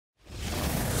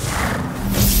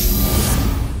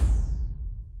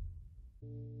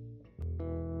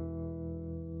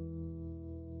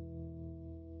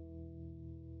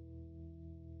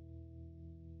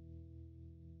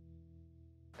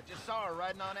saw her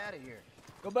riding on out of here.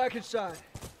 Go back inside.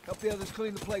 Help the others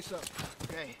clean the place up.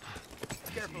 Okay.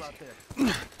 Careful out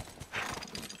there.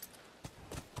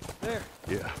 There.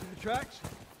 Yeah. See the tracks?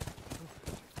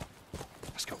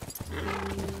 Let's go.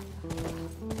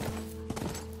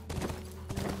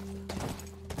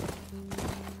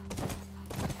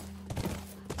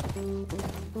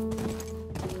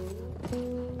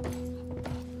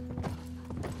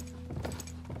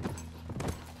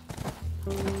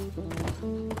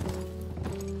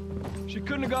 She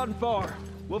couldn't have gotten far.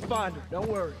 We'll find her, don't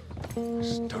worry.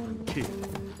 Stubborn kid.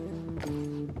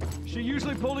 She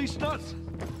usually pull these stunts?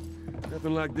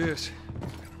 Nothing like this.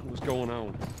 What's going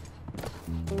on?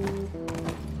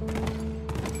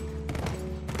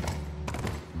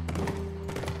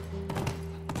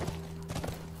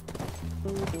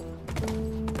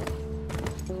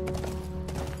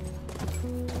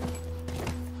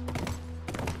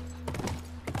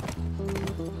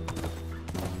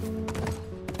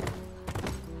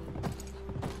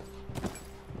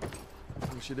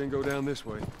 She didn't go down this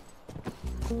way.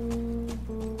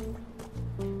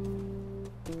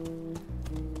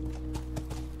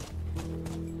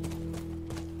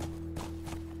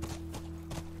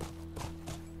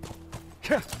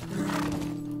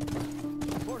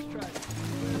 Horse track.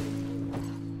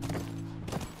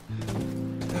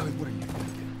 Ellie, what are you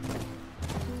thinking?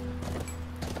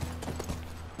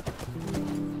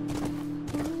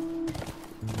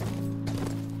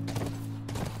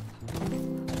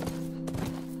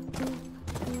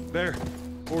 There,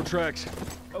 4 tracks.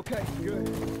 Okay, good.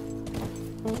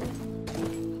 All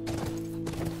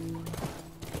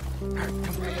right,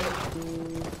 come on.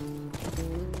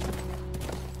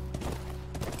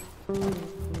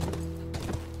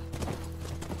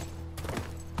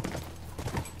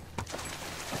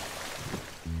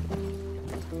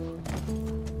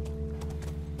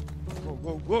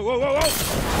 Whoa!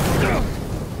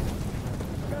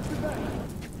 Got your back.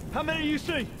 How many do you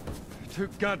see? Too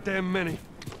goddamn many.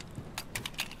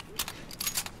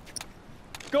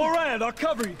 Go around, I'll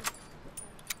cover you.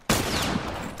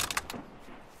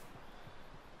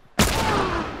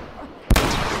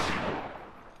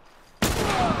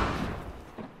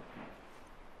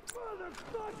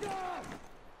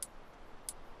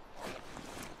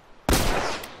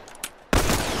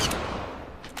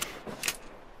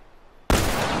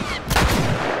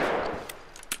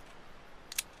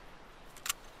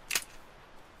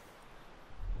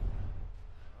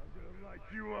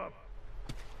 You up.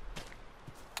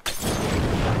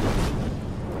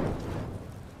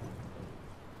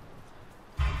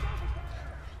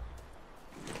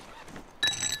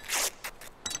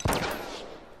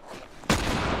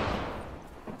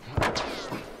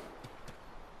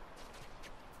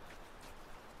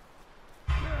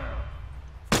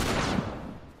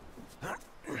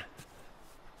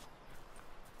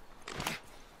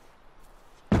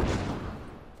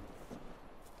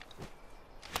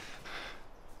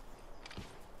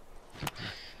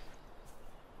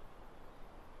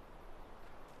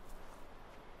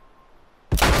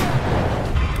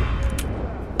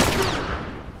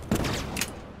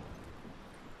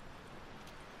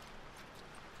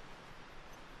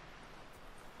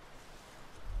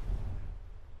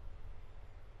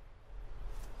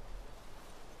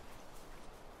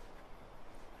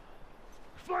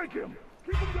 Flank him!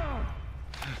 Keep him down!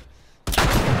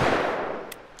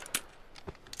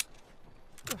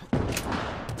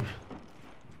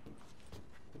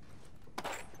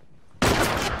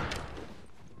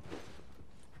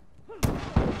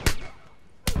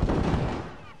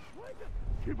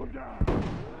 Keep him down!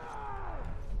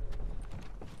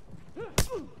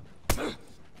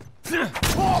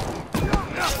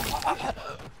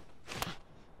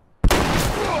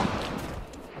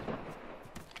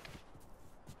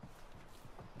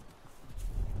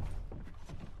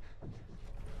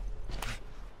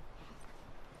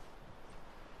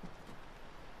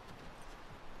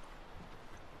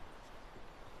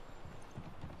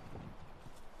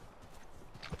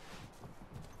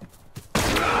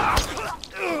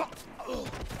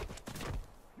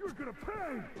 You're gonna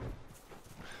pay!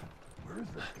 Where is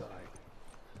this guy?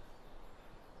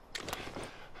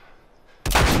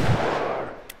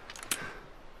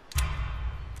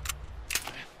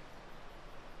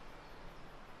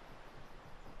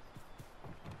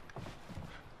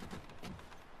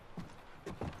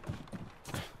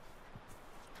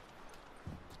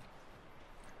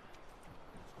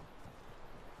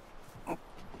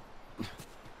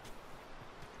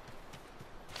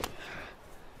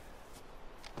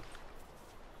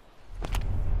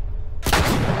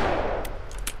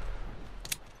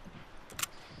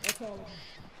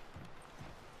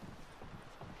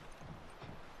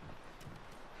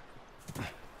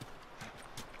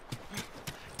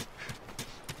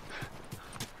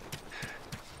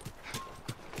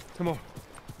 Come on,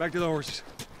 back to the horses.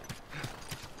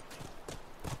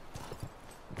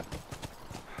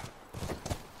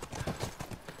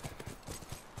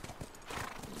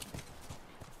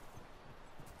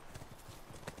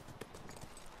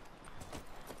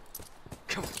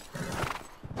 Come on.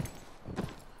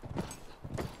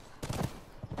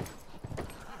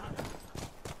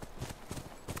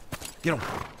 Get him.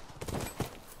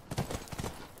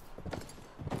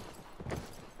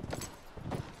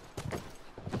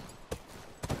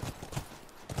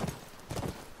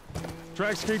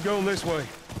 Tracks keep going this way.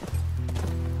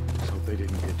 Let's hope they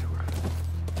didn't get to her.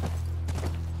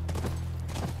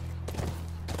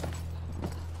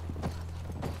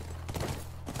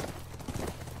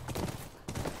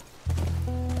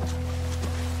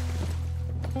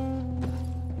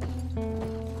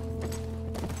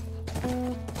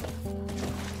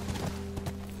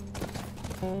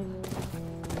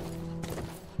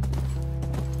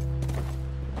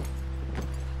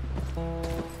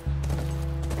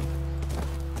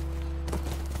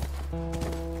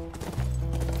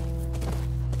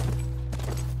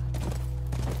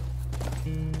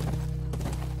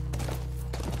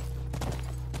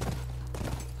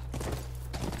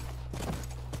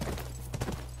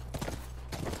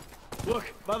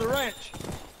 Look, by the ranch.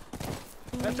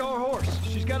 That's our horse.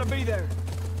 She's gotta be there.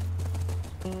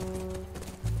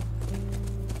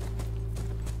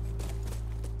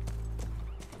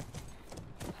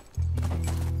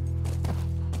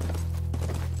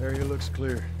 Area looks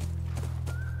clear.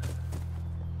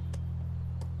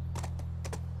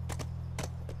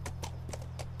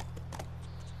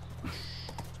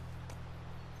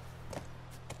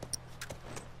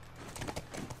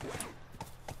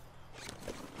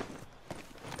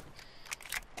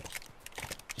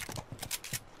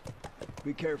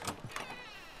 Be careful.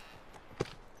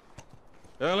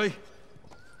 Ellie?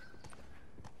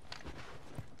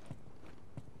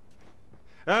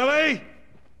 Ellie?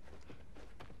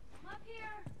 I'm up here.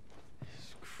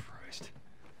 Jesus Christ.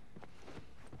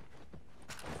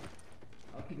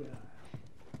 I'll keep an eye out.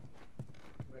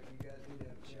 Reckon you guys need to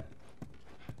have a chat.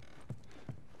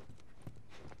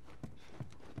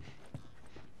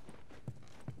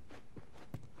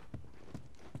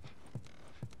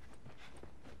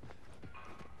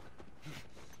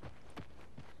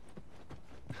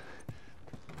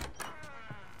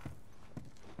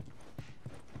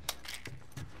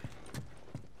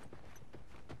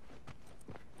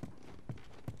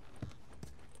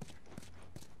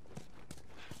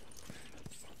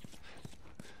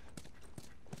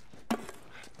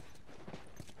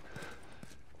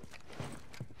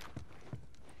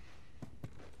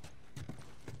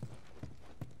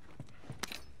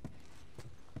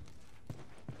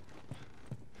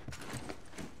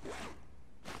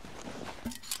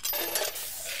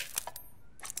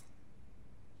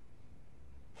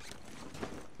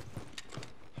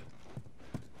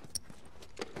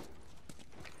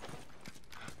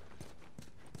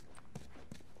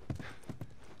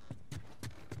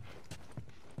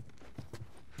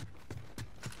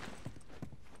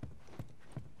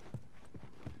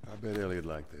 I bet Ellie'd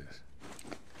like this.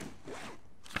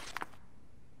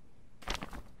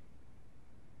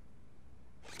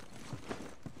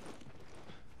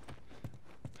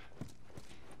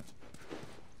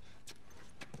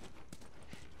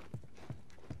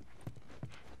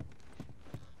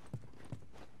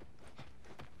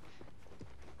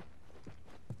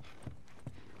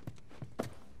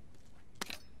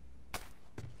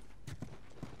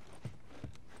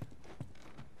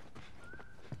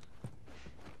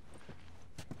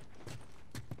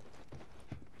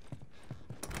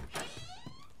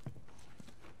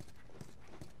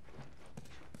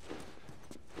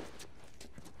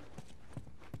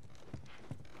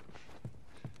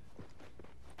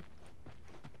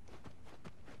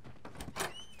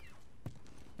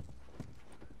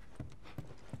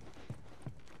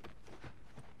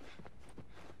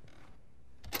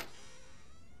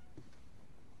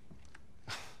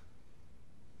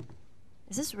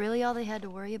 Is this really all they had to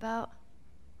worry about?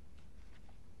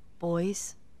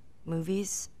 Boys,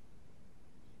 movies,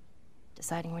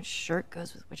 deciding which shirt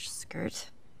goes with which skirt.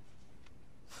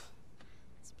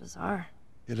 It's bizarre.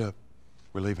 Get up.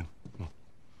 We're leaving. Come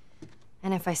on.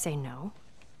 And if I say no?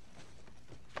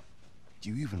 Do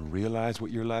you even realize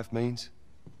what your life means?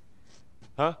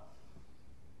 Huh?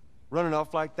 Running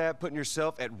off like that, putting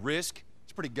yourself at risk?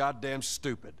 It's pretty goddamn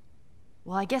stupid.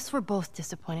 Well, I guess we're both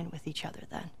disappointed with each other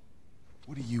then.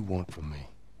 What do you want from me?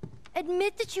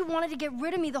 Admit that you wanted to get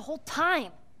rid of me the whole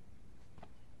time.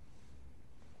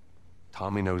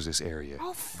 Tommy knows this area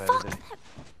Oh, better fuck than... that.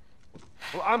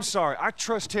 Well, I'm sorry. I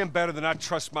trust him better than I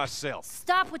trust myself.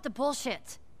 Stop with the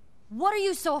bullshit. What are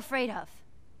you so afraid of?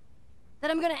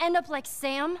 That I'm gonna end up like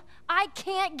Sam? I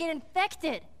can't get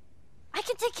infected. I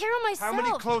can take care of myself. How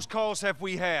many close calls have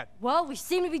we had? Well, we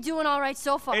seem to be doing all right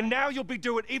so far. And now you'll be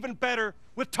doing even better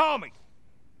with Tommy.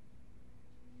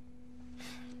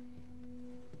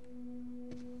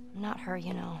 Not her,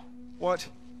 you know. What?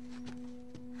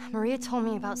 Maria told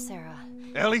me about Sarah.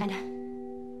 Ellie? And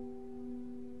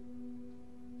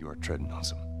You are treading on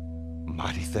some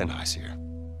mighty thin ice here.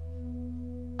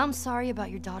 I'm sorry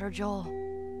about your daughter, Joel.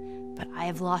 But I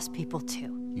have lost people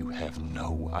too. You have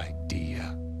no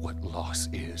idea what loss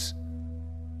is.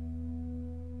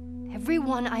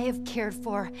 Everyone I have cared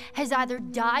for has either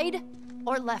died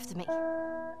or left me.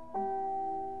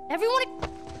 Everyone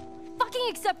fucking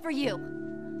except for you.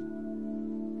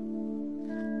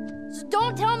 So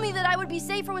don't tell me that I would be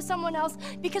safer with someone else,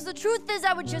 because the truth is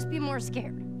I would just be more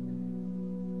scared.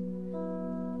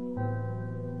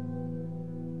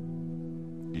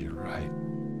 You're right.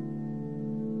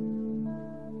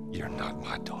 You're not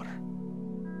my daughter.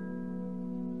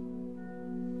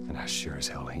 And I sure as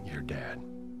hell ain't your dad.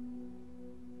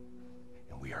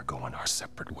 And we are going our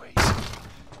separate ways.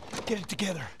 Get it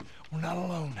together. We're not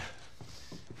alone.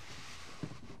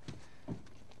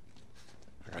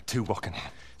 I got two walking in.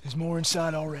 There's more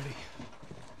inside already.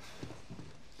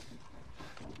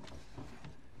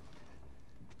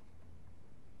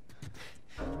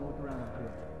 Look around up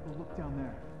here. Go look down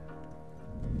there.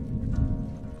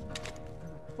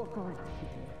 Where the fuck are you?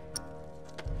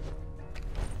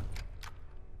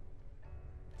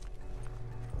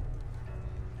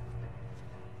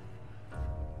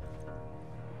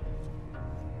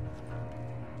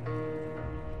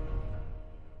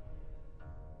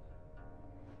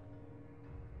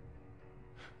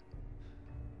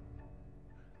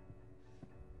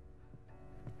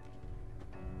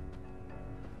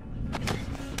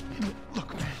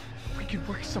 Look, man, we can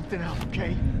work something out,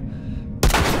 okay?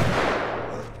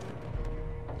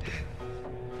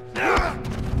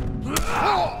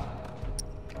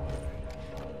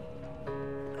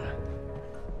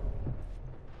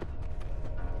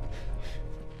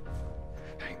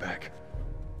 Hang back.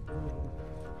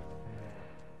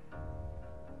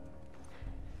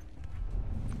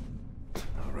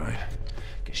 All right.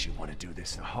 Guess you want to do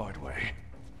this the hard way.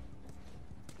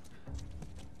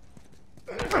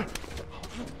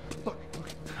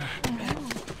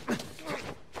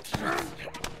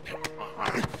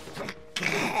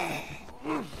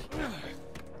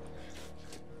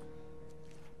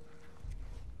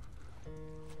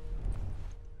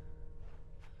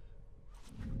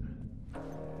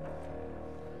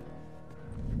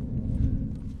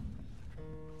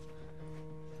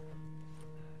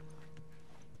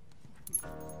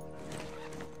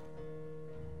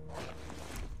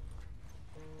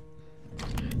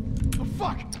 Oh,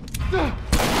 fuck!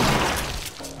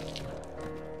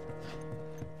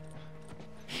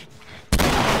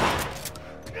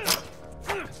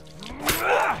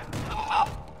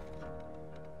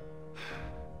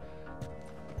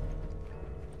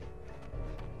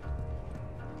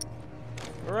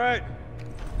 All right.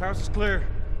 House is clear.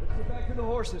 Let's get back to the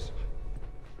horses.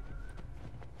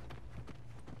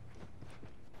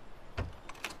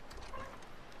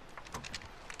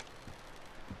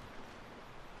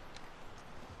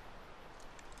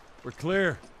 We're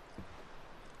clear.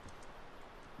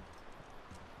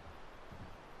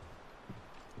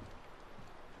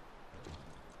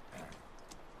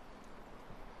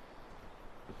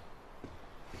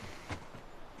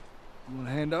 You want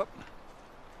a hand up?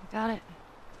 Got it.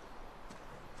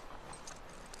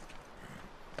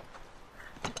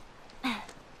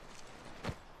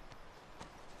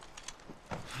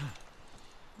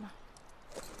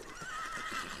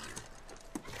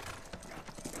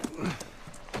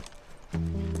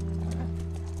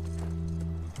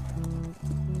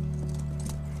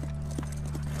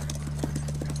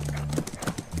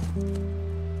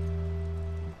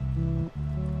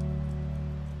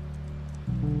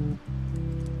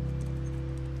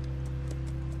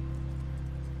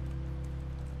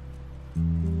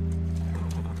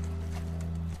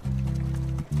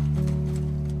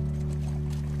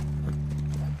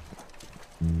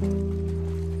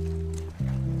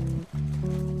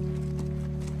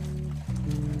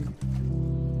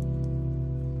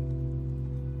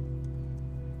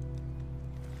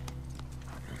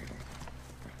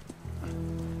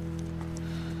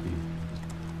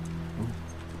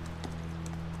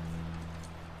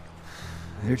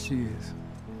 There she is.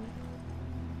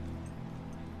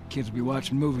 Kids will be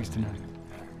watching movies tonight.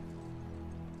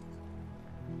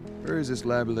 Where is this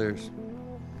lab of theirs?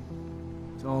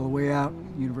 It's all the way out,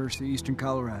 University of Eastern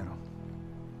Colorado.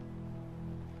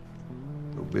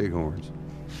 Go bighorns.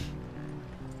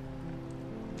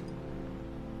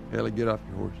 Ellie, get off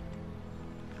your horse.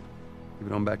 Give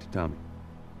it on back to Tommy.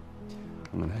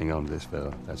 I'm gonna hang on to this fella,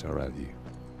 if that's all right with you.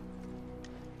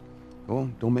 Go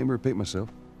on, don't make me repeat myself.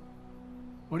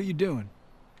 What are you doing?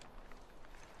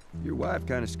 Your wife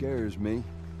kind of scares me.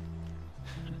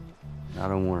 I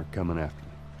don't want her coming after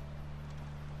me.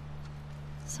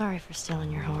 Sorry for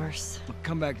stealing your horse. Well,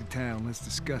 come back to town. Let's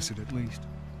discuss it at least.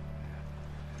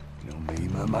 You know me,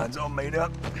 my mind's all made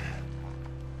up.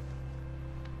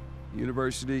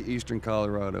 University, Eastern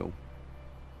Colorado.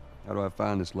 How do I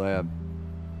find this lab?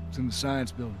 It's in the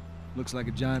science building. Looks like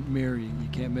a giant mirror. You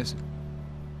can't miss it.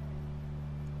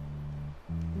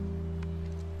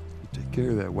 You take care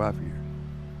of that wife of yours.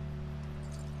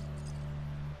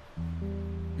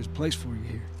 There's a place for you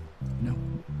here. You know?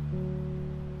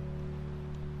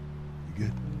 You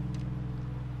good?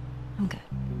 I'm good.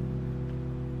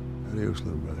 Adios,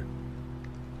 little brother.